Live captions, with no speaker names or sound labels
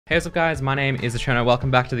Hey, what's up guys, my name is Cherno.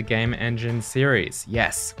 Welcome back to the Game Engine series.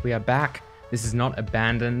 Yes, we are back. This is not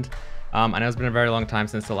abandoned. I know it's been a very long time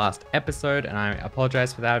since the last episode, and I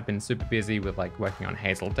apologize for that. I've been super busy with working on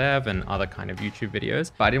Hazel Dev and other kind of YouTube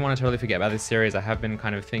videos, but I didn't want to totally forget about this series. I have been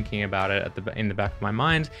kind of thinking about it in the back of my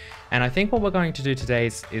mind, and I think what we're going to do today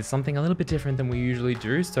is something a little bit different than we usually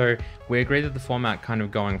do. So we agreed that the format kind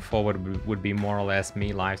of going forward would be more or less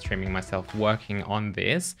me live streaming myself working on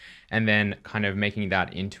this, and then kind of making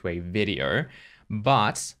that into a video.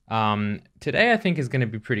 But today I think is going to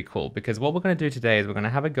be pretty cool, because what we're going to do today is we're going to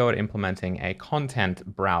have a go at implementing a content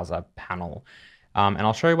browser panel. And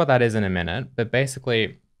I'll show you what that is in a minute. But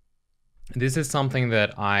basically, this is something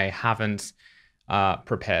that I haven't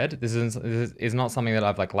prepared. This is not something that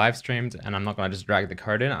I've live streamed, and I'm not going to just drag the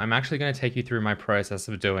code in. I'm actually going to take you through my process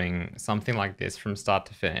of doing something like this from start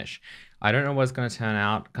to finish. I don't know what it's going to turn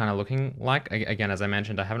out kind of looking like. Again, as I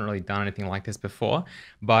mentioned, I haven't really done anything like this before,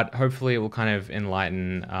 but hopefully it will kind of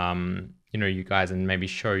enlighten you guys, and maybe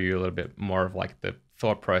show you a little bit more of the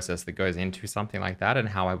thought process that goes into something like that, and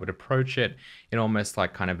how I would approach it in almost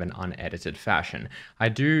kind of an unedited fashion. I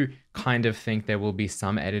do kind of think there will be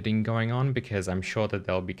some editing going on, because I'm sure that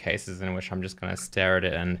there'll be cases in which I'm just going to stare at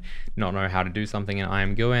it and not know how to do something in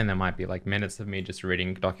IMGUI, and there might be minutes of me just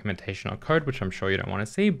reading documentation or code, which I'm sure you don't want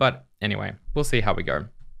to see. But anyway, we'll see how we go.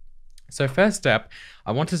 So first step,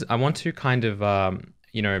 I want to kind of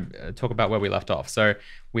talk about where we left off. So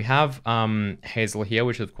we have Hazel here,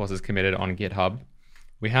 which of course is committed on GitHub.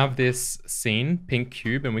 We have this scene, pink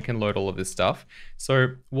cube, and we can load all of this stuff. So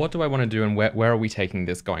what do I want to do, and where are we taking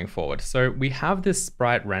this going forward? So we have this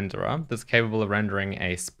sprite renderer that's capable of rendering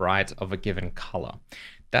a sprite of a given color.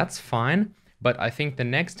 That's fine, but I think the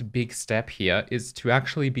next big step here is to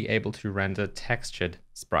actually be able to render textured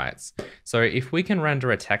sprites. So if we can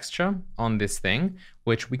render a texture on this thing,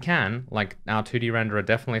 which we can, our 2D renderer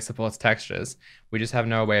definitely supports textures, we just have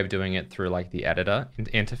no way of doing it through the editor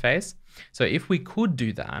interface. So if we could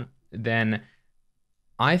do that, then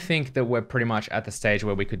I think that we're pretty much at the stage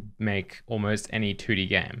where we could make almost any 2D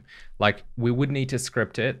game. We would need to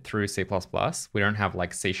script it through C++. We don't have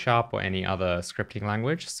C# or any other scripting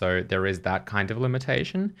language, so there is that kind of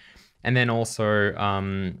limitation. And then also,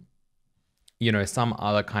 some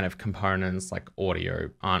other kind of components like audio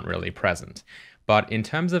aren't really present. But in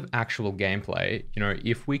terms of actual gameplay,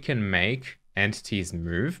 if we can make entities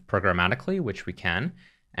move programmatically, which we can,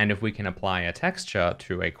 and if we can apply a texture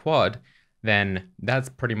to a quad, then that's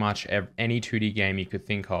pretty much any 2D game you could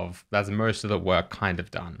think of. That's most of the work kind of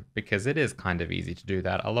done, because it is kind of easy to do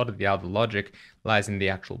that. A lot of the other logic lies in the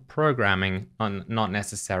actual programming, not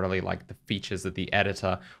necessarily the features that the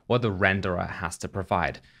editor or the renderer has to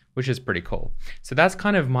provide, which is pretty cool. So that's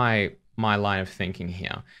kind of my line of thinking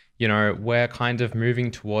here. We're kind of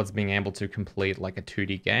moving towards being able to complete a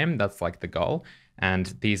 2D game. That's the goal.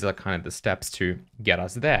 And these are kind of the steps to get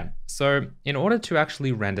us there. So in order to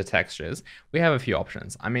actually render textures, we have a few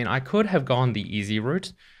options. I mean, I could have gone the easy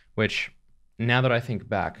route, which now that I think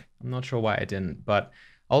back, I'm not sure why I didn't, but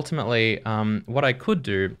ultimately what I could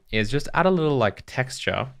do is just add a little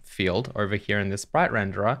texture field over here in this sprite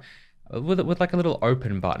renderer with a little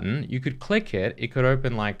open button. You could click it, it could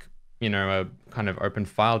open a kind of open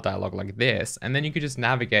file dialog like this, and then you could just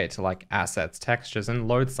navigate to assets, textures, and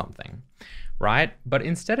load something. Right? But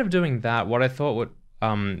instead of doing that, what I thought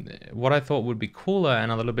would be cooler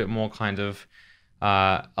and a little bit more kind of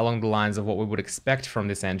along the lines of what we would expect from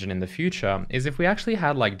this engine in the future is if we actually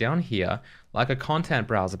had down here a content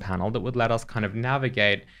browser panel that would let us kind of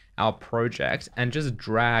navigate our project and just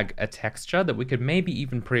drag a texture that we could maybe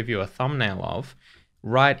even preview a thumbnail of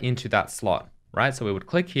right into that slot. Right? So we would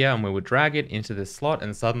click here and we would drag it into this slot,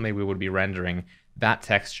 and suddenly we would be rendering that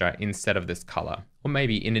texture instead of this color, or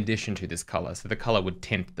maybe in addition to this color. So the color would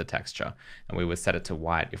tint the texture, and we would set it to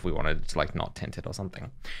white if we wanted to not tint it or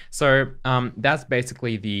something. So that's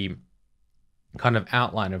basically the kind of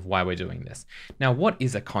outline of why we're doing this. Now, what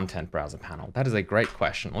is a content browser panel? That is a great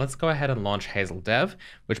question. Let's go ahead and launch Hazel Dev,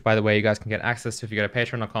 which, by the way, you guys can get access to if you go to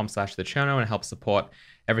patreon.com/thecherno and help support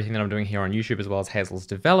everything that I'm doing here on YouTube, as well as Hazel's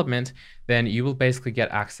development. Then you will basically get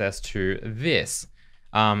access to this,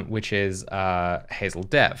 which is Hazel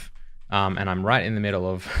Dev. And I'm right in the middle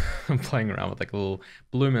of playing around with a little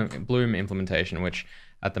Bloom implementation, which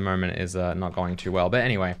at the moment is not going too well. But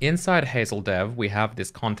anyway, inside Hazel Dev, we have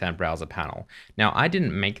this content browser panel. Now, I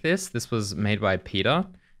didn't make this. This was made by Peter,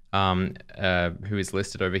 who is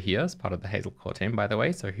listed over here as part of the Hazel core team, by the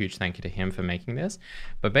way. So huge thank you to him for making this.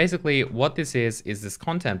 But basically what this is this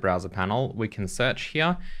content browser panel. We can search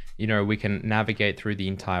here. We can navigate through the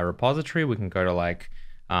entire repository. We can go to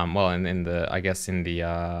well, in the, I guess in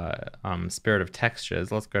the spirit of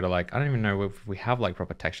textures, let's go to like, I don't even know if we have like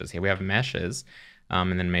proper textures here. We have meshes,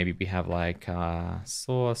 and then maybe we have like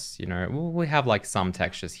source, you know, we have like some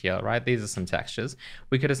textures here, right? These are some textures.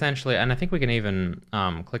 We could essentially, and I think we can even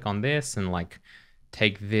click on this and like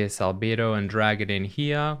take this albedo and drag it in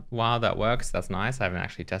here. Wow, that works. That's nice. I haven't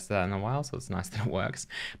actually tested that in a while, so it's nice that it works.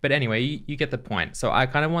 But anyway, you get the point. So I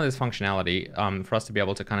kind of want this functionality for us to be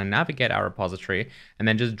able to kind of navigate our repository and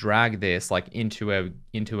then just drag this like into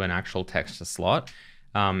an actual texture slot,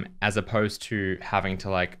 as opposed to having to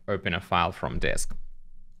like open a file from disk.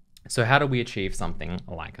 So how do we achieve something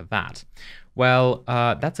like that? Well,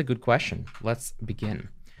 that's a good question. Let's begin.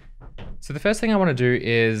 So the first thing I want to do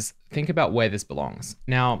is think about where this belongs.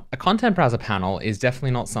 Now, a content browser panel is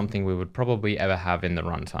definitely not something we would probably ever have in the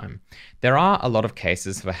runtime. There are a lot of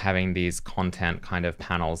cases for having these content kind of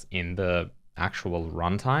panels in the actual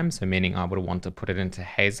runtime. So meaning I would want to put it into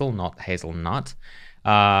Hazel, not hazelnut.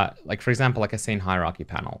 Like for example, like a scene hierarchy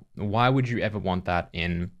panel. Why would you ever want that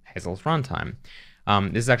in Hazel's runtime?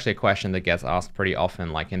 This is actually a question that gets asked pretty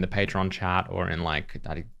often, like in the Patreon chat or in like,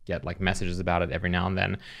 I get like messages about it every now and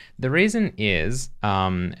then. The reason is,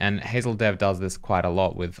 and Hazel Dev does this quite a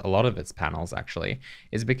lot with a lot of its panels actually,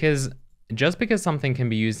 is because just because something can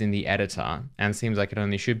be used in the editor and seems like it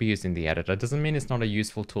only should be used in the editor doesn't mean it's not a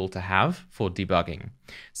useful tool to have for debugging.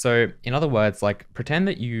 So in other words, like pretend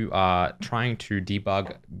that you are trying to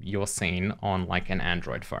debug your scene on like an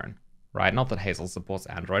Android phone. Right? Not that Hazel supports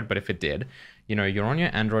Android, but if it did, you know, you're on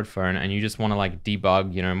your Android phone and you just want to like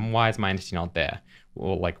debug, you know, why is my entity not there?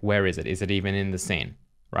 Or like, where is it? Is it even in the scene?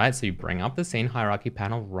 Right? So you bring up the scene hierarchy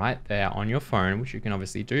panel right there on your phone, which you can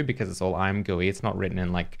obviously do because it's all IM GUI. It's not written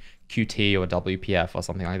in like Qt or WPF or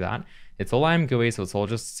something like that. It's all IM GUI, so it's all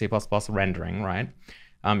just C++ rendering, right?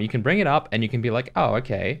 You can bring it up and you can be like, oh,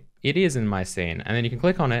 okay, it is in my scene. And then you can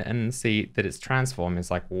click on it and see that its transform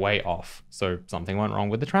is like way off. So something went wrong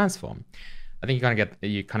with the transform. I think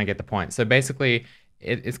you kind of get the point. So basically,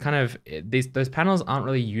 it's kind of those panels aren't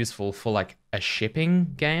really useful for like a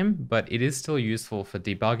shipping game, but it is still useful for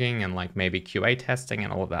debugging and like maybe QA testing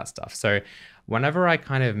and all of that stuff. So whenever I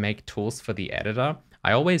kind of make tools for the editor,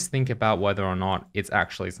 I always think about whether or not it's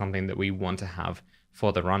actually something that we want to have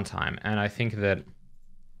for the runtime. And I think that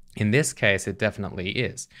in this case, it definitely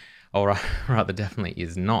is, or rather definitely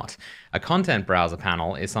is not. A content browser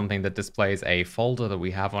panel is something that displays a folder that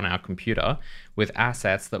we have on our computer with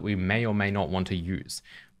assets that we may or may not want to use,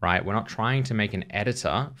 right? We're not trying to make an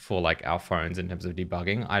editor for like our phones in terms of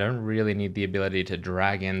debugging. I don't really need the ability to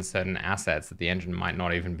drag in certain assets that the engine might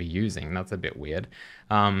not even be using. That's a bit weird.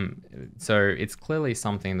 So it's clearly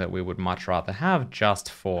something that we would much rather have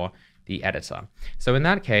just for the editor. So in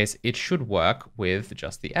that case, it should work with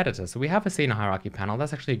just the editor. So we have a scene hierarchy panel.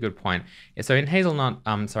 That's actually a good point. So in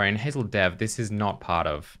in Hazel Dev, this is not part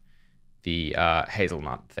of the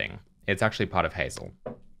hazelnut thing. It's actually part of Hazel,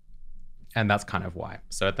 and that's kind of why.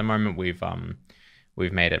 So at the moment,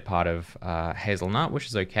 we've made it part of hazelnut, which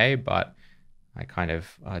is okay, but I kind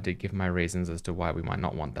of did give my reasons as to why we might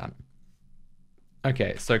not want that.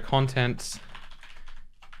 Okay, so content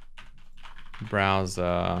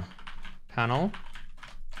browser panel.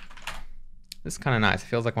 This is kind of nice. It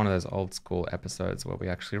feels like one of those old school episodes where we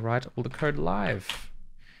actually write all the code live,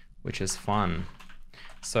 which is fun.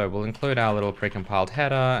 So we'll include our little precompiled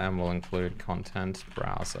header and we'll include content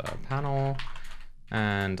browser panel.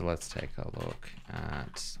 And let's take a look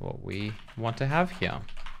at what we want to have here.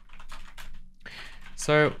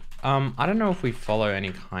 So I don't know if we follow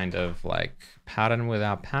any kind of like pattern with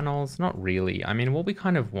our panels. Not really. I mean, what we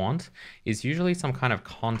kind of want is usually some kind of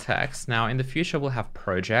context. Now in the future, we'll have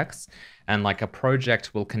projects, and like a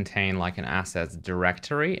project will contain like an assets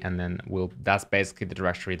directory, and then that's basically the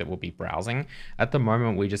directory that we'll be browsing. At the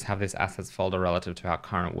moment, we just have this assets folder relative to our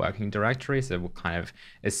current working directory. So we'll kind of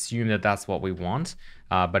assume that that's what we want.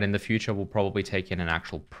 But in the future, we'll probably take in an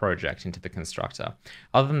actual project into the constructor.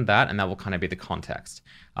 Other than that, and that will kind of be the context.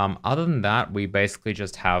 Other than that, we basically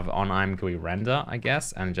just have on ImGUI render, I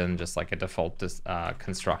guess, and then just like a default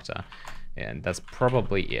constructor. And that's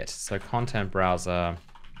probably it. So content browser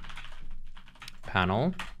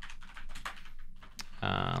panel.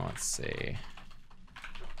 Let's see.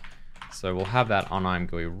 So we'll have that on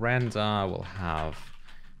ImGUI render. We'll have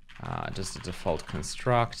just a default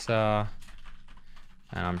constructor.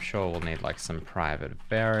 And I'm sure we'll need like some private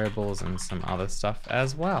variables and some other stuff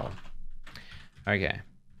as well. Okay.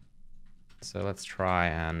 So let's try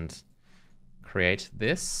and create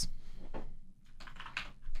this.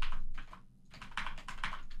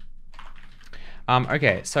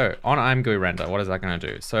 Okay, so on IMGUI render, what is that going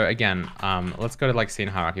to do? So again, let's go to like scene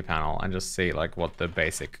hierarchy panel and just see like what the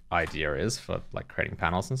basic idea is for like creating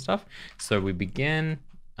panels and stuff. So we begin,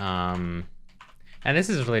 and this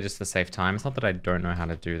is really just to save time. It's not that I don't know how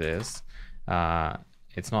to do this.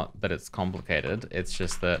 It's not that it's complicated. It's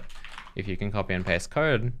just that if you can copy and paste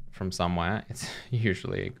code from somewhere, it's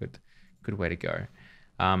usually a good way to go.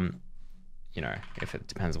 You know, if it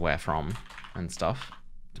depends where from and stuff,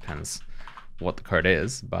 depends what the code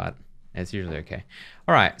is, but it's usually okay.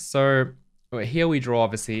 All right, so here we draw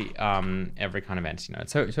obviously every kind of entity node.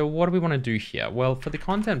 So what do we want to do here? Well, for the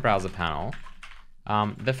content browser panel,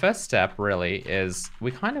 the first step really is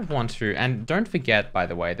we kind of want to, and don't forget, by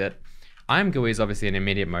the way, that IMGUI is obviously an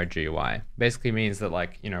immediate mode GUI. Basically means that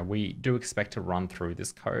like, you know, we do expect to run through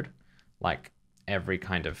this code like every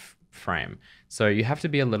kind of frame. So you have to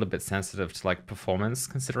be a little bit sensitive to like performance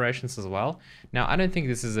considerations as well. Now, I don't think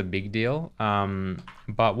this is a big deal,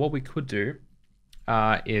 but what we could do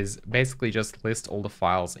is basically just list all the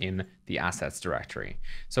files in the assets directory.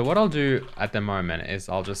 So what I'll do at the moment is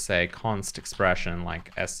I'll just say const expression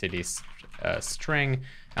like std string,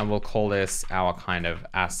 and we'll call this our kind of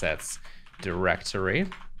assets directory.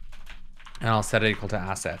 And I'll set it equal to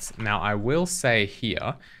assets. Now I will say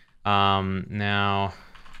here, now,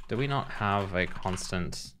 do we not have a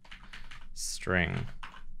constant string?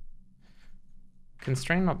 Can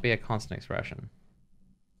string not be a constant expression?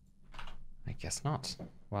 I guess not.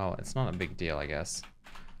 Well, it's not a big deal, I guess,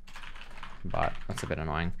 but that's a bit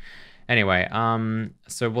annoying. Anyway,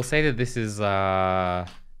 so we'll say that this is to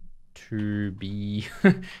be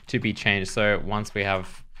to be changed. So once we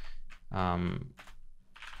have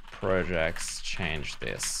projects change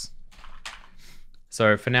this.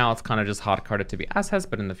 So for now, it's kind of just hard-coded to be assets,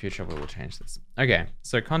 but in the future, we will change this. Okay,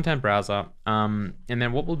 so content browser. And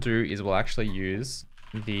then what we'll do is we'll actually use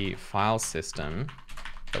the file system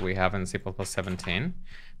that we have in C++17,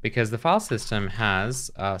 because the file system has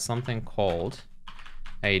something called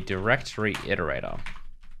a directory iterator.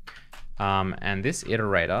 And this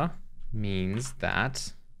iterator means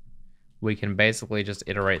that we can basically just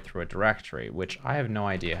iterate through a directory, which I have no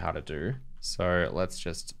idea how to do. So let's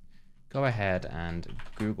just go ahead and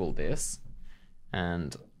Google this,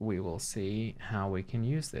 and we will see how we can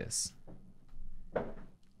use this.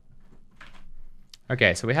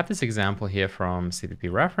 Okay, so we have this example here from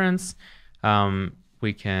CPP reference.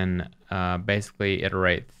 We can basically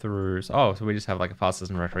iterate through, so we just have like a file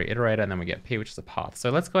system directory iterator, and then we get P, which is a path. So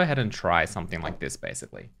let's go ahead and try something like this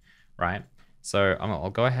basically, right? So I'll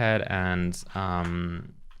go ahead and, so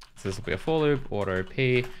this will be a for loop, auto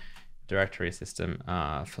P, directory system,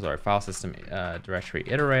 file system directory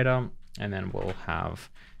iterator, and then we'll have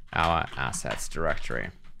our assets directory.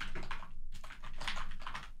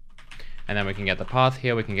 And then we can get the path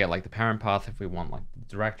here. We can get like the parent path if we want like the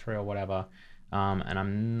directory or whatever. And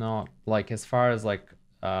I'm not like, as far as like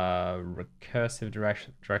recursive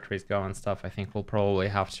directories go and stuff, I think we'll probably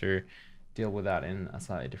have to deal with that in a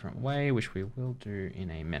slightly different way, which we will do in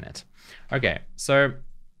a minute. Okay, so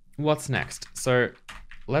what's next? So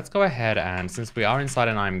let's go ahead and, since we are inside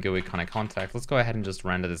an IMGUI kind of context, let's go ahead and just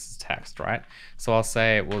render this as text, right? So I'll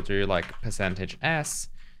say we'll do like %s,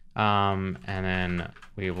 and then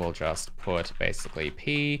we will just put basically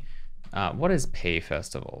P. What is P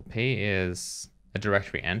first of all? P is a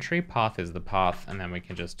directory entry, path is the path, and then we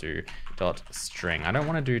can just do .string. I don't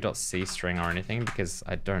want to do .cstring or anything because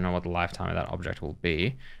I don't know what the lifetime of that object will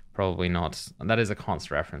be. Probably not. That is a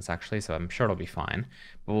const reference actually, so I'm sure it'll be fine.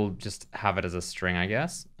 But we'll just have it as a string, I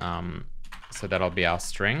guess. So that'll be our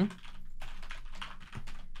string.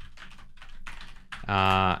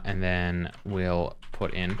 And then we'll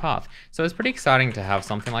put in path. So it's pretty exciting to have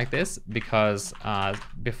something like this because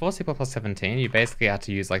before C++17, you basically had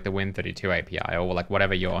to use like the Win32 API or like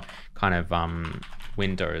whatever your kind of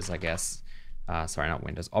Windows, I guess. Sorry, not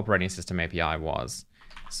Windows, operating system API was.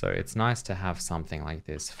 So it's nice to have something like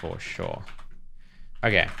this for sure.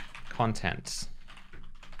 Okay, content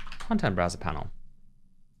browser panel.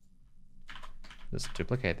 Just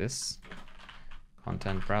duplicate this.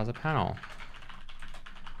 Content browser panel.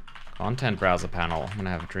 Content browser panel. I'm gonna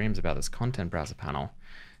have dreams about this content browser panel.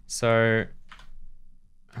 So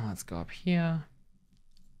let's go up here.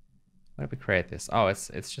 Where did we create this? Oh, it's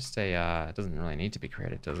just a, it doesn't really need to be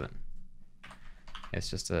created, does it? It's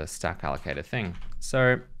just a stack allocated thing.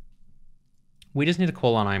 So we just need to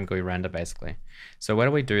call on IMGUI render basically. So where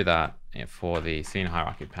do we do that for the scene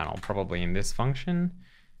hierarchy panel? Probably in this function.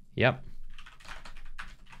 Yep.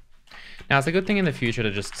 Now it's a good thing in the future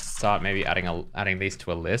to just start maybe adding these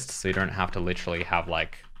to a list, so you don't have to literally have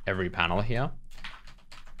like every panel here.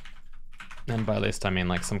 And by list I mean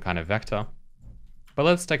like some kind of vector. But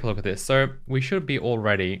let's take a look at this. So we should be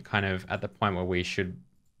already kind of at the point where we should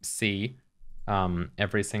see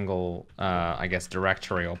every single, I guess,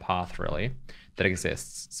 directory or path really that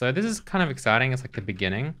exists. So this is kind of exciting. It's like the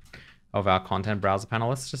beginning of our content browser panel.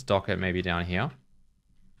 Let's just dock it maybe down here.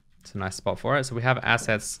 It's a nice spot for it. So we have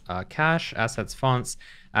assets cache, assets fonts,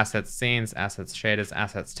 assets scenes, assets shaders,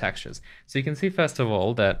 assets textures. So you can see first of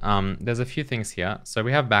all that there's a few things here. So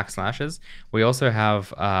we have backslashes. We also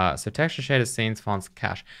have so texture shaders, scenes, fonts,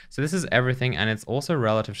 cache. So this is everything, and it's also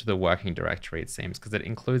relative to the working directory, it seems, because it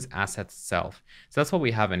includes assets itself. So that's what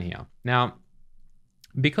we have in here. Now,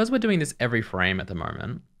 because we're doing this every frame at the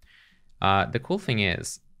moment, the cool thing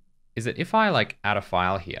is that if I like add a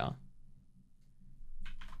file here,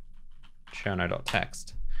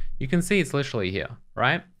 cherno.txt, you can see it's literally here,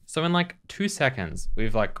 right? So in like 2 seconds,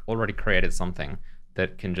 we've like already created something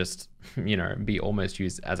that can just, you know, be almost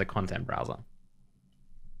used as a content browser.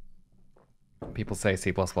 People say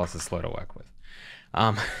C++ is slow to work with.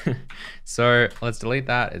 So let's delete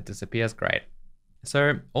that. It disappears. Great.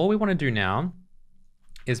 So all we want to do now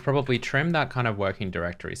is probably trim that kind of working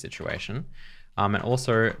directory situation. And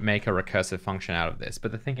also make a recursive function out of this.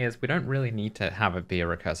 But the thing is, we don't really need to have it be a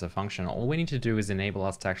recursive function. All we need to do is enable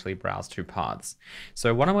us to actually browse 2 paths.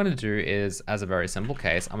 So what I'm going to do is, as a very simple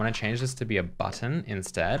case, I'm going to change this to be a button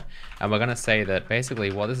instead. And we're going to say that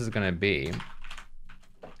basically what this is going to be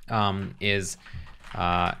is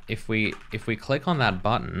if we click on that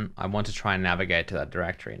button, I want to try and navigate to that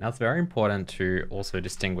directory. Now it's very important to also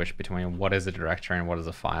distinguish between what is a directory and what is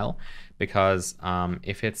a file, because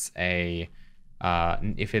if it's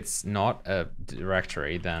not a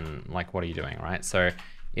directory, then like, what are you doing, right? So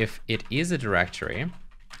if it is a directory,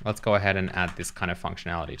 let's go ahead and add this kind of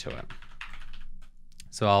functionality to it.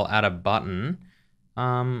 So I'll add a button.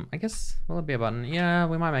 I guess, will it be a button? Yeah,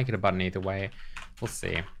 we might make it a button either way. We'll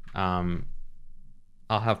see.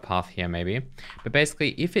 I'll have path here maybe. But basically,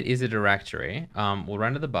 if it is a directory, we'll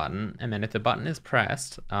render the button, and then if the button is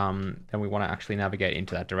pressed, then we want to actually navigate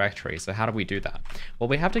into that directory. So how do we do that? Well,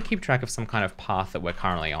 we have to keep track of some kind of path that we're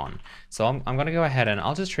currently on. So I'm going to go ahead and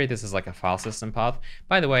I'll just treat this as like a file system path.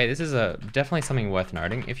 By the way, this is definitely something worth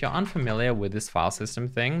noting. If you're unfamiliar with this file system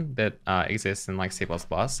thing that exists in like C++,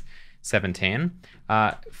 17,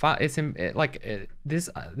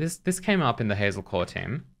 this came up in the Hazel core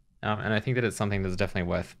team. And I think that it's something that's definitely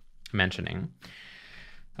worth mentioning.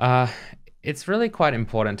 It's really quite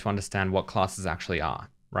important to understand what classes actually are,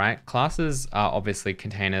 right? Classes are obviously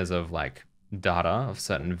containers of like data of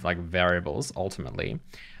certain like variables ultimately.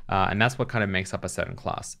 And that's what kind of makes up a certain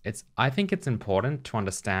class. I think it's important to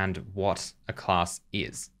understand what a class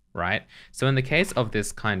is, right? So in the case of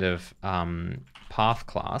this kind of path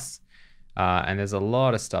class, and there's a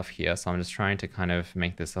lot of stuff here, so I'm just trying to kind of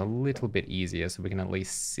make this a little bit easier so we can at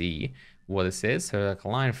least see what this is. So like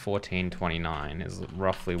line 1429 is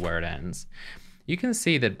roughly where it ends. You can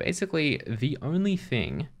see that basically the only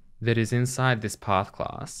thing that is inside this path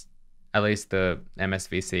class, at least the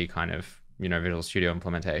MSVC kind of, you know, Visual Studio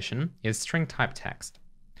implementation, is string type text.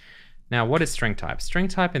 Now, what is string type? String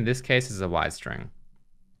type in this case is a wide string.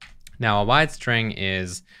 Now, a wide string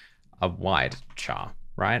is a wide char,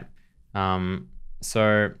 right?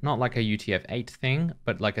 So not like a UTF-8 thing,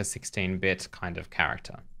 but like a 16-bit kind of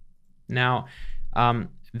character. Now,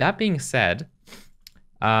 that being said,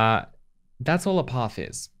 that's all a path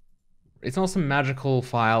is. It's not some magical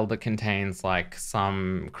file that contains like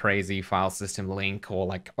some crazy file system link or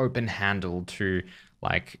like open handle to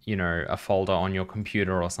like, you know, a folder on your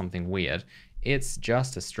computer or something weird. It's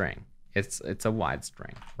just a string. It's a wide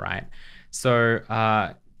string, right? So,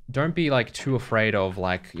 don't be like too afraid of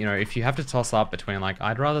like, you know, if you have to toss up between like,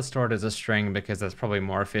 I'd rather store it as a string because that's probably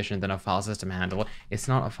more efficient than a file system handle. It's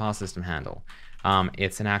not a file system handle.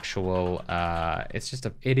 It's an actual,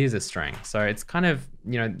 it is a string. So it's kind of,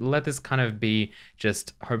 you know, let this kind of be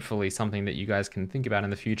just hopefully something that you guys can think about in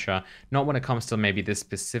the future. Not when it comes to maybe this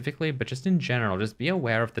specifically, but just in general, just be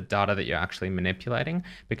aware of the data that you're actually manipulating,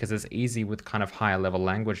 because it's easy with kind of higher level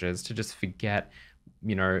languages to just forget,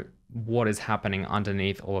 you know, what is happening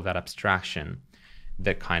underneath all of that abstraction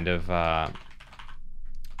that kind of,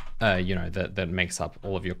 you know, that makes up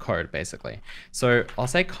all of your code basically. So I'll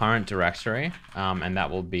say current directory, and that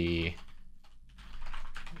will be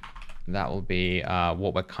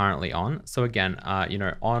what we're currently on. So again, you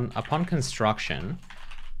know, upon construction,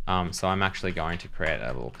 so I'm actually going to create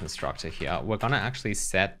a little constructor here. We're going to actually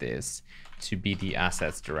set this to be the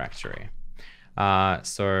assets directory.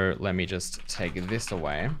 So let me just take this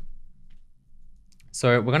away.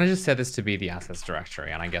 So we're going to just set this to be the assets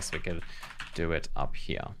directory, and I guess we could do it up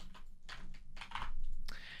here.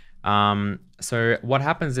 So what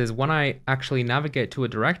happens is when I actually navigate to a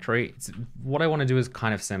directory, what I want to do is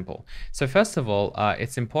kind of simple. So first of all,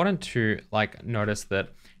 it's important to like notice that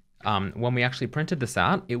when we actually printed this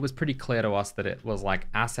out, it was pretty clear to us that it was like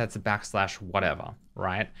assets / whatever,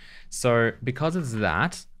 right? So because it's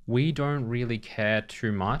that, we don't really care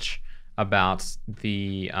too much about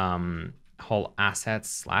the whole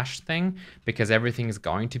assets / thing, because everything is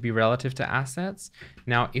going to be relative to assets.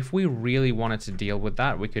 Now, if we really wanted to deal with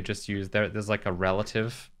that, we could just use there's like a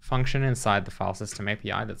relative function inside the file system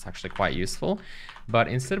API that's actually quite useful. But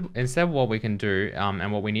instead what we can do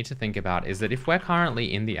and what we need to think about is that if we're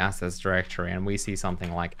currently in the assets directory and we see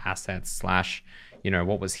something like assets /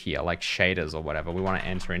 what was here, like shaders or whatever, we want to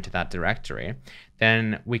enter into that directory,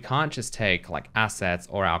 then we can't just take like assets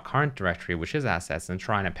or our current directory, which is assets, and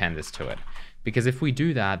try and append this to it. Because if we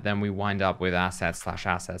do that, then we wind up with assets /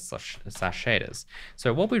 assets / shaders.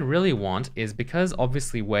 So what we really want is, because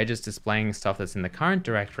obviously we're just displaying stuff that's in the current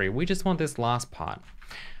directory, we just want this last part.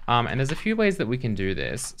 And there's a few ways that we can do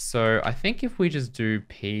this. So I think if we just do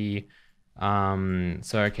p,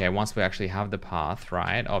 okay, once we actually have the path,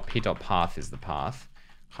 right? Or p.path is the path,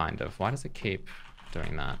 kind of. Why does it keep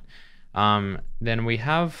doing that? Then we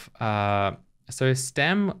have, so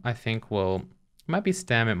stem, I think it might be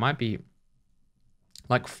stem, it might be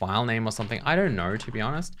like file name or something. I don't know, to be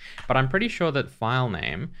honest, but I'm pretty sure that file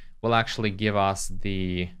name will actually give us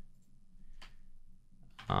the,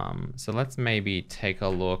 so let's maybe take a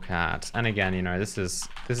look at, and again, this is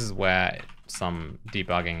where some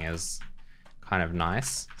debugging is kind of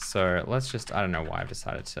nice. So let's just, I don't know why I've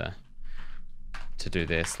decided to do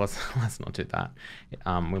this. Let's not do that.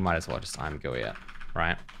 We might as well just imgui it,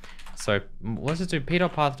 right? So let's just do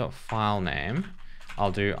p.path.filename.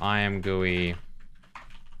 I'll do imgui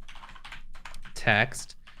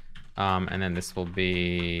text, and then this will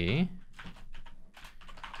be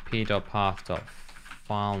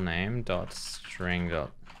p.path.filename.string.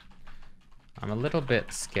 I'm a little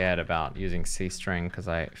bit scared about using cstring because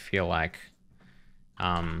I feel like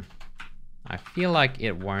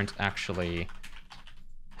it won't actually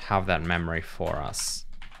have that memory for us.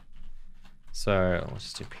 So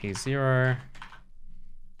let's just do p0,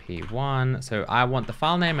 p1. So I want the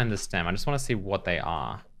file name and the stem. I just want to see what they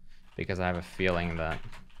are, because I have a feeling that,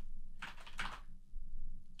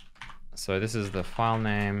 so this is the file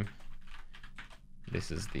name, this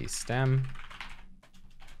is the stem.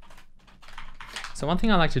 So one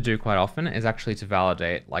thing I like to do quite often is actually to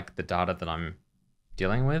validate like the data that I'm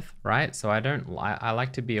dealing with, right? So I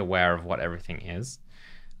like to be aware of what everything is.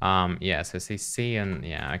 Yeah, so C and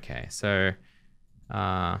yeah, okay. So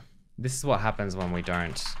this is what happens when we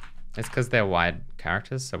don't, it's because they're wide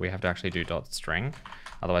characters, so we have to actually do .string.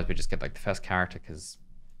 Otherwise we just get like the first character, because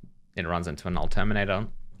it runs into a null terminator,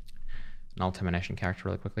 null termination character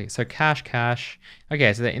really quickly. So cache.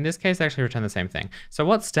 Okay, so in this case they actually return the same thing. So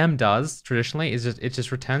what stem does traditionally is it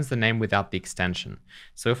just returns the name without the extension.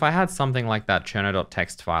 So if I had something like that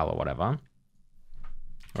cherno.txt file or whatever,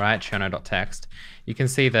 right, cherno.txt, you can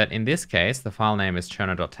see that in this case the file name is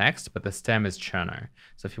cherno.txt, but the stem is cherno.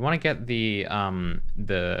 So if you want to get the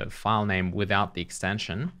file name without the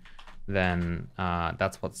extension, then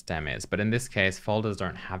that's what stem is. But in this case, folders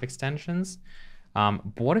don't have extensions. But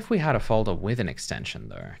what if we had a folder with an extension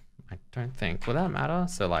though? I don't think, would that matter?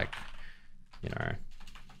 So like,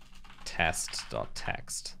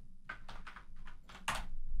 test.txt.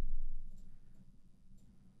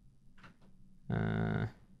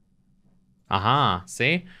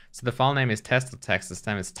 See? So the file name is test.txt, the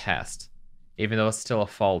stem is test, even though it's still a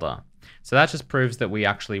folder. So that just proves that we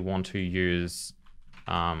actually want to use,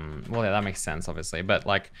 well, yeah, that makes sense, obviously, but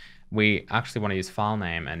like, we actually want to use file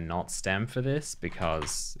name and not stem for this,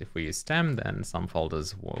 because if we use stem, then some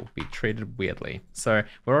folders will be treated weirdly. So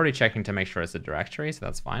we're already checking to make sure it's a directory, so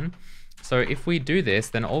that's fine. So if we do this,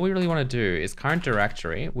 then all we really want to do is current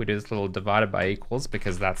directory. We do this little divided by equals,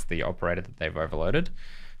 because that's the operator that they've overloaded,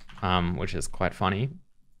 which is quite funny,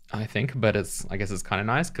 I think, but I guess it's kind of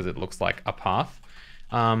nice because it looks like a path.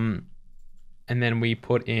 And then we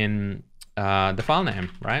put in the file name,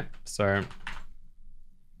 right? So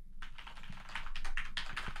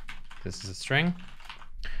this is a string.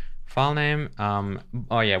 File name,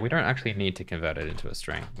 oh yeah, we don't actually need to convert it into a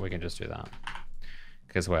string. We can just do that.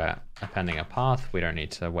 Because we're appending a path, we don't need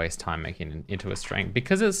to waste time making it into a string.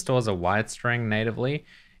 Because it stores a wide string natively,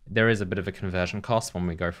 there is a bit of a conversion cost when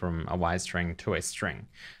we go from a wide string to a string.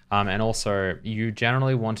 And also, you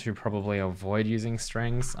generally want to probably avoid using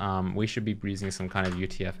strings. We should be using some kind of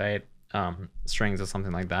UTF-8 strings or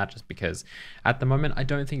something like that, just because at the moment, I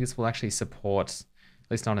don't think this will actually support,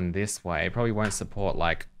 at least not in this way, it probably won't support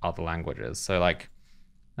like other languages. So like,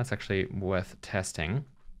 That's actually worth testing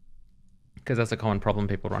because that's a common problem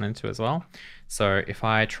people run into as well. So if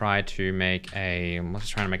I try to make let's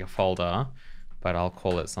try to make a folder, but I'll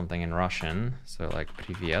call it something in Russian. So like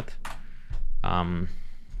Privyet.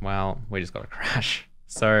 Well, we just got a crash.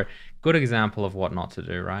 So good example of what not to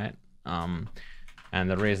do, right? And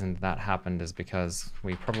the reason that happened is because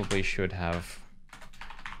we probably should have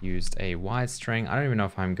used a wide string. I don't even know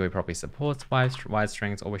if IMGUI properly supports wide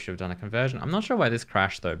strings, or we should have done a conversion. I'm not sure why this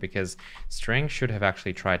crashed though, because string should have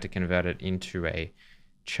actually tried to convert it into a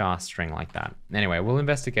char string like that. Anyway, we'll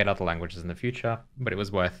investigate other languages in the future, but it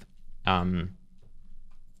was worth,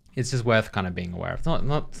 it's just worth kind of being aware of. It's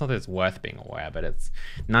not that it's worth being aware, but it's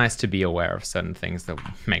nice to be aware of certain things that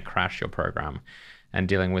may crash your program. And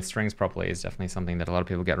dealing with strings properly is definitely something that a lot of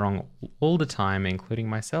people get wrong all the time, including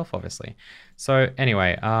myself, obviously. So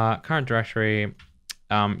anyway, current directory.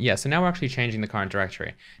 Yeah, so now we're actually changing the current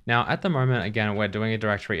directory. Now, at the moment, again, we're doing a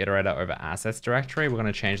directory iterator over assets directory. We're going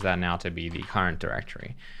to change that now to be the current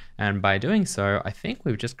directory. And by doing so, I think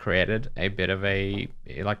we've just created a bit of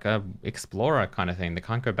like a explorer kind of thing that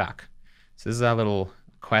can't go back. So this is our little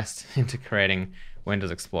quest into creating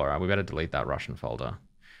Windows Explorer. We better delete that Russian folder.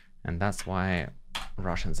 And that's why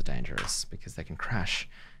Russians are dangerous, because they can crash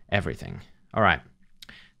everything. All right.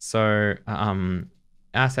 So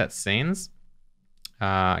asset scenes.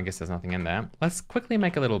 I guess there's nothing in there. Let's quickly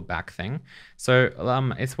make a little back thing. So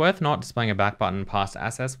it's worth not displaying a back button past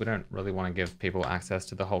assets. We don't really want to give people access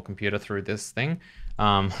to the whole computer through this thing,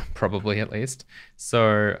 probably at least.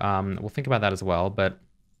 So we'll think about that as well. But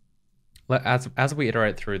as we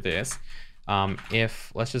iterate through this,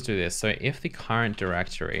 let's just do this. So if the current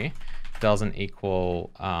directory doesn't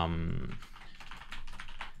equal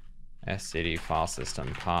std file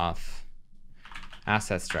system path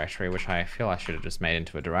assets directory, which I feel I should have just made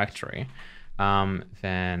into a directory,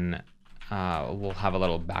 then we'll have a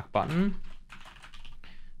little back button,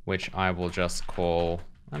 which I will just call,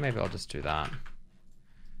 maybe I'll just do that,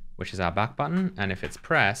 which is our back button. And if it's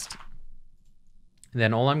pressed,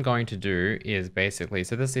 then all I'm going to do is basically,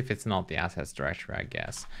 so this if it's not the assets directory, I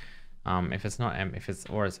guess. If it's not if it's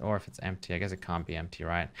empty, I guess it can't be empty,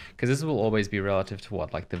 right? Because this will always be relative to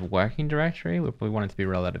what, like the working directory. We want it to be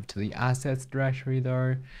relative to the assets directory,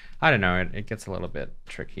 though. I don't know. It gets a little bit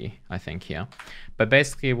tricky, I think, here. But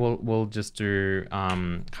basically, we'll just do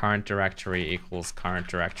current directory equals current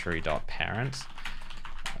directory dot parent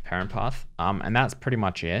path, and that's pretty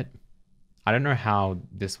much it. I don't know how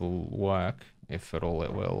this will work, if at all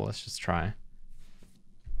it will. Let's just try.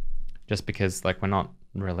 Just because, like, we're not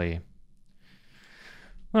really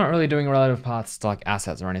doing relative paths to like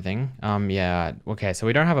assets or anything. Yeah, okay, so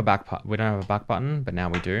we don't have a back button, but now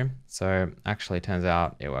we do. So actually it turns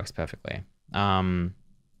out it works perfectly.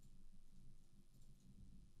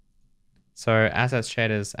 So assets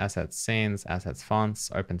shaders, assets scenes, assets fonts,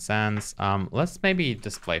 open sans. Let's maybe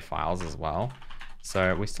display files as well.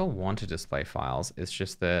 So we still want to display files. It's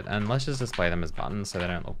just that, and let's just display them as buttons so they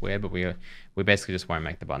don't look weird, but we basically just won't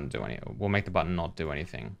make the button do anything. We'll make the button not do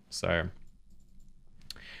anything. So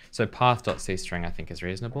path.cstring I think is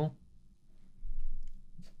reasonable.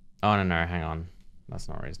 Oh, no, hang on. That's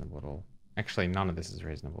not reasonable at all. Actually, none of this is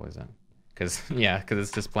reasonable, is it? Because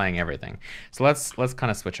it's displaying everything. So let's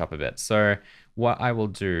kind of switch up a bit. So what I will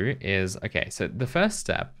do is, okay, so the first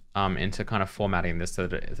step into kind of formatting this so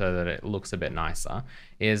that it looks a bit nicer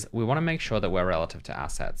is we want to make sure that we're relative to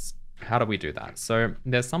assets. How do we do that? So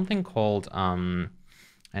there's something called, and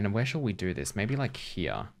where shall we do this? Maybe like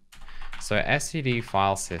here. So std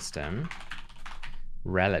file system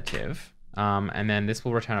relative, and then this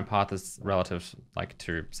will return a path that's relative like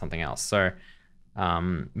to something else. So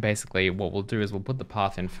basically what we'll do is we'll put the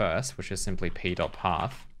path in first, which is simply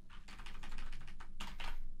p.path.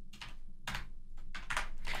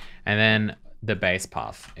 And then the base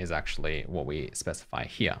path is actually what we specify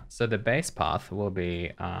here. So the base path will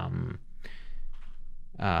be the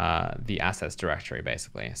assets directory,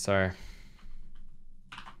 basically. So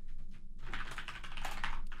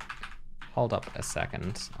hold up a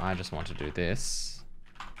second. I just want to do this.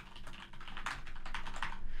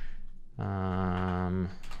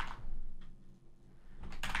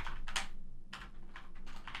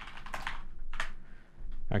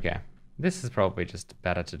 Okay. This is probably just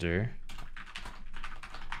better to do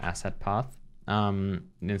asset path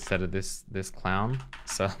instead of this clown.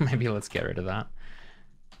 So maybe let's get rid of that.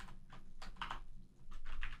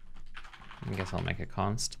 I guess I'll make it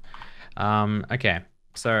const. Okay,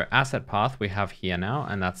 so asset path we have here now,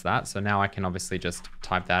 and that's that. So now I can obviously just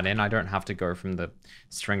type that in. I don't have to go from the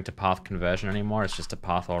string to path conversion anymore. It's just a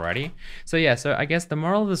path already. So yeah, so I guess the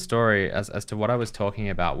moral of the story as to what I was talking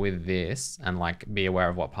about with this, and like be aware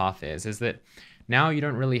of what path is that now you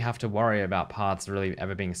don't really have to worry about paths really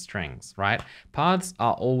ever being strings, right? Paths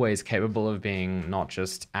are always capable of being not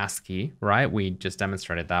just ASCII, right? We just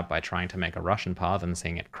demonstrated that by trying to make a Russian path and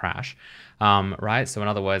seeing it crash, right? So in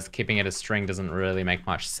other words, keeping it as string doesn't really make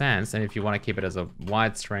much sense. And if you want to keep it as a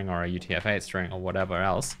wide string or a UTF-8 string or whatever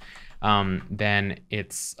else, then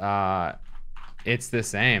it's the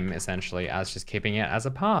same essentially as just keeping it as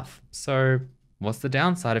a path. So what's the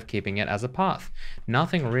downside of keeping it as a path?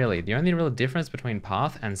 Nothing really. The only real difference between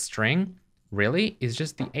path and string really is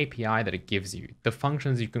just the API that it gives you, the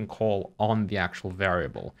functions you can call on the actual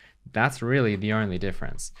variable. That's really the only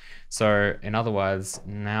difference. So in other words,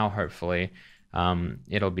 now hopefully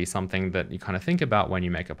it'll be something that you kind of think about when you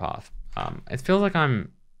make a path. It feels like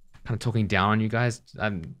I'm kind of talking down on you guys.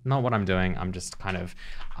 Not what I'm doing. I'm just kind of,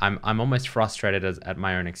 I'm almost frustrated at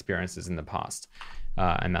my own experiences in the past.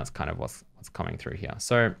 And that's kind of what's coming through here.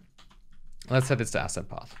 So let's set this to asset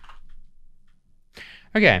path.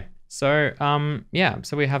 Okay, so yeah,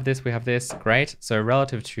 so we have this, great. So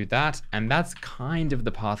relative to that, and that's kind of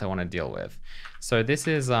the path I want to deal with. So this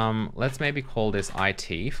is, let's maybe call this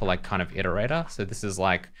IT for like kind of iterator. So this is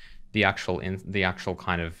like the actual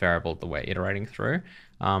kind of variable that we're iterating through.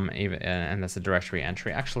 And that's a directory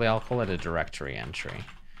entry. Actually, I'll call it a directory entry.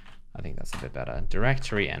 I think that's a bit better.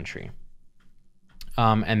 Directory entry.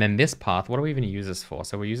 And then this path, what do we even use this for?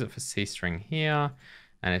 So we use it for C string here,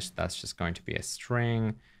 and that's just going to be a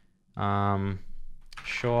string.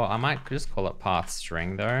 Sure, I might just call it path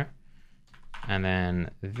string though. And then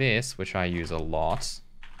this, which I use a lot,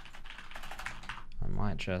 I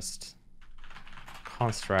might just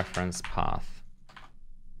const reference path,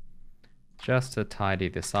 just to tidy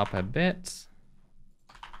this up a bit.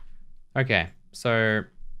 Okay, so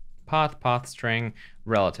path string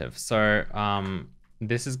relative. So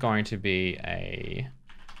this is going to be a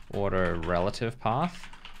auto relative path.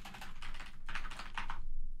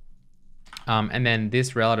 And then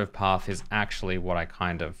this relative path is actually what I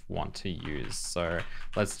kind of want to use. So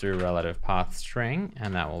let's do relative path string,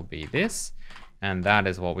 and that will be this. And that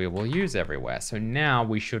is what we will use everywhere. So now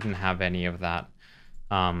we shouldn't have any of that,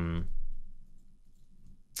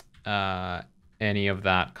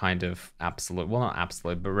 kind of absolute, well, not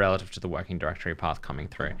absolute, but relative to the working directory path coming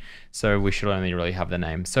through. So we should only really have the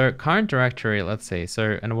name. So current directory, let's see.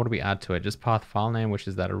 So, and what do we add to it? Just path file name, which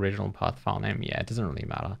is that original path file name. Yeah, it doesn't really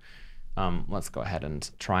matter. Let's go ahead and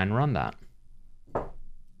try and run that.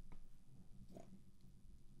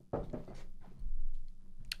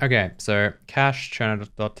 Okay, so cache,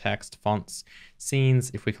 cherno.txt, fonts,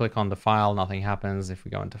 scenes. If we click on the file, nothing happens. If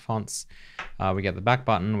we go into fonts, we get the back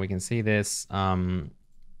button. We can see this. And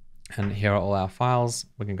here are all our files.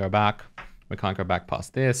 We can go back. We can't go back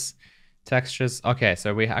past this. Textures. Okay,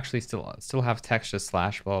 so we actually still have texture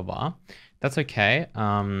slash blah, blah, blah. That's okay.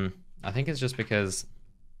 I think it's just because,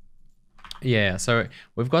 yeah, so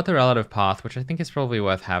we've got the relative path, which I think is probably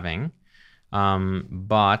worth having.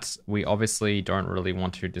 But we obviously don't really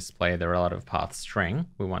want to display the relative path string.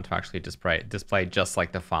 We want to actually display just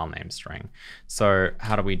like the file name string. So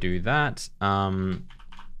how do we do that? I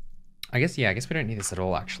guess we don't need this at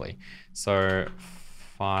all actually. So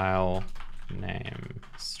file name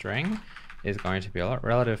string is going to be a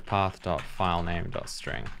relative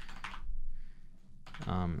path.filename.string.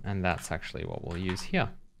 And that's actually what we'll use here.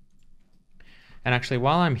 And actually,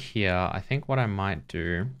 while I'm here, I think what I might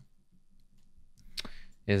do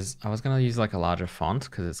is I was going to use like a larger font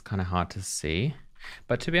because it's kind of hard to see.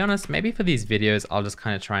 But to be honest, maybe for these videos, I'll just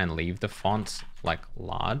kind of try and leave the font like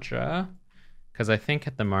larger. Because I think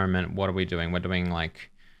at the moment, what are we doing? We're doing like,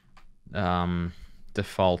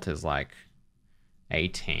 default is like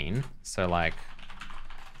 18. So like,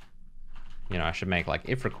 you know, I should make like,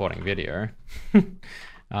 if recording video,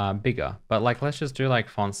 bigger. But like, let's just do like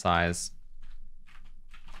font size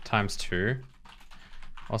 ×2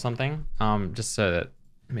 or something. Just so that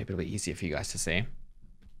maybe it'll be easier for you guys to see.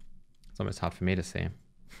 It's almost hard for me to see.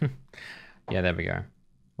 Yeah, there we go.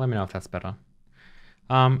 Let me know if that's better.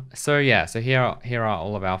 So yeah, so here are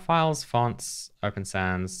all of our files, fonts, open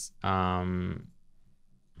sans,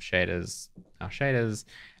 shaders, our shaders,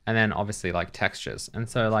 and then obviously like textures. And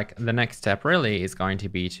so like the next step really is going to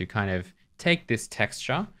be to kind of take this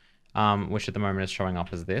texture, which at the moment is showing up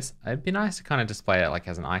as this. It'd be nice to kind of display it like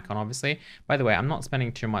as an icon, obviously. By the way, I'm not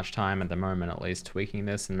spending too much time at the moment, at least, tweaking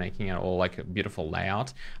this and making it all like a beautiful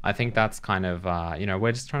layout. I think that's kind of, you know,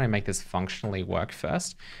 we're just trying to make this functionally work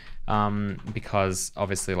first. because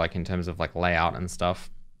obviously like in terms of like layout and stuff,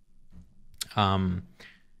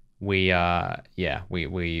 we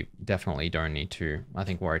definitely don't need to, I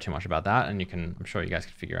think, worry too much about that. And I'm sure you guys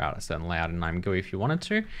could figure out a certain layout in GUI if you wanted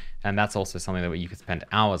to. And that's also something that you could spend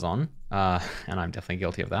hours on. And I'm definitely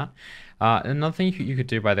guilty of that. Another thing you could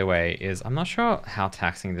do, by the way, is I'm not sure how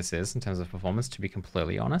taxing this is in terms of performance, to be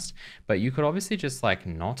completely honest, but you could obviously just like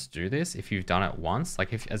not do this if you've done it once.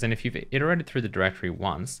 Like if you've iterated through the directory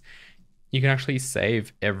once, you can actually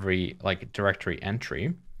save every like directory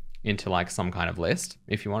entry into like some kind of list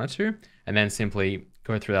if you wanted to, and then simply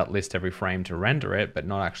go through that list every frame to render it, but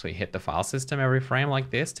not actually hit the file system every frame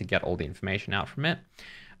like this to get all the information out from it.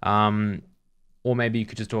 Or maybe you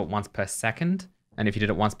could just do it once per second. And if you did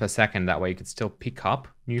it once per second, that way you could still pick up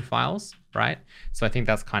new files, right? So I think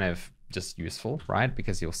that's kind of just useful, right?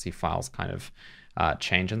 Because you'll see files kind of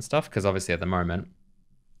change and stuff. Because obviously at the moment,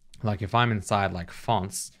 like if I'm inside like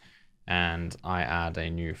fonts, and I add a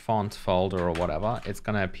new font folder or whatever, it's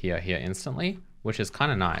going to appear here instantly, which is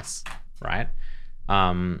kind of nice, right?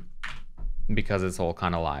 Because it's all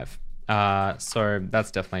kind of live. So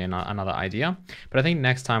that's definitely another idea. But I think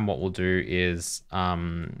next time what we'll do is,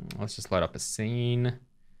 let's just load up a scene.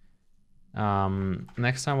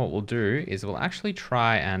 Next time what we'll do is we'll actually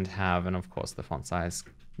try and have, and of course the font size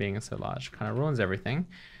being so large kind of ruins everything.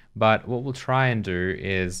 But what we'll try and do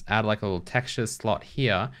is add like a little textures slot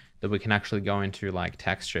here that we can actually go into like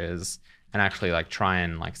textures and actually like try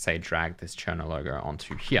and like say drag this Cherno logo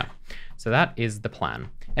onto here. So that is the plan.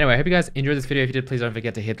 Anyway, I hope you guys enjoyed this video. If you did, please don't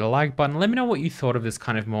forget to hit the like button. Let me know what you thought of this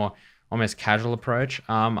kind of more almost casual approach.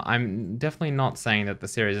 I'm definitely not saying that the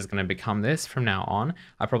series is going to become this from now on.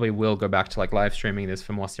 I probably will go back to like live streaming this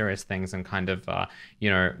for more serious things and kind of,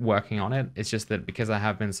 working on it. It's just that because I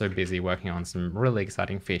have been so busy working on some really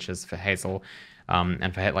exciting features for Hazel,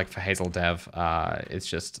 and for Hazel Dev, it's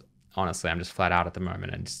just, honestly, I'm just flat out at the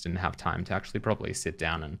moment and just didn't have time to actually properly sit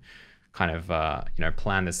down and kind of,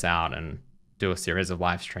 plan this out and do a series of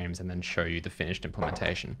live streams and then show you the finished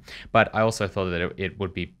implementation. But I also thought that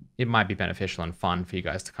it might be beneficial and fun for you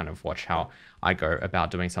guys to kind of watch how I go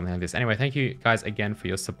about doing something like this. Anyway, thank you guys again for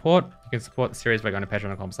your support. You can support the series by going to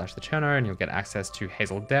patreon.com/thecherno and you'll get access to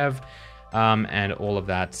Hazel Dev, and all of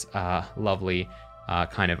that lovely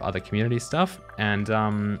kind of other community stuff.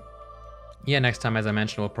 And yeah, next time, as I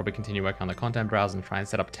mentioned, we'll probably continue working on the content browser and try and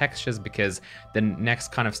set up textures, because the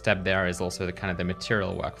next kind of step there is also the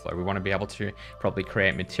material workflow. We want to be able to probably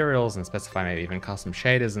create materials and specify maybe even custom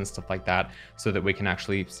shaders and stuff like that, so that we can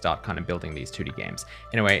actually start kind of building these 2D games.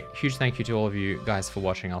 Anyway, huge thank you to all of you guys for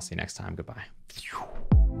watching. I'll see you next time. Goodbye.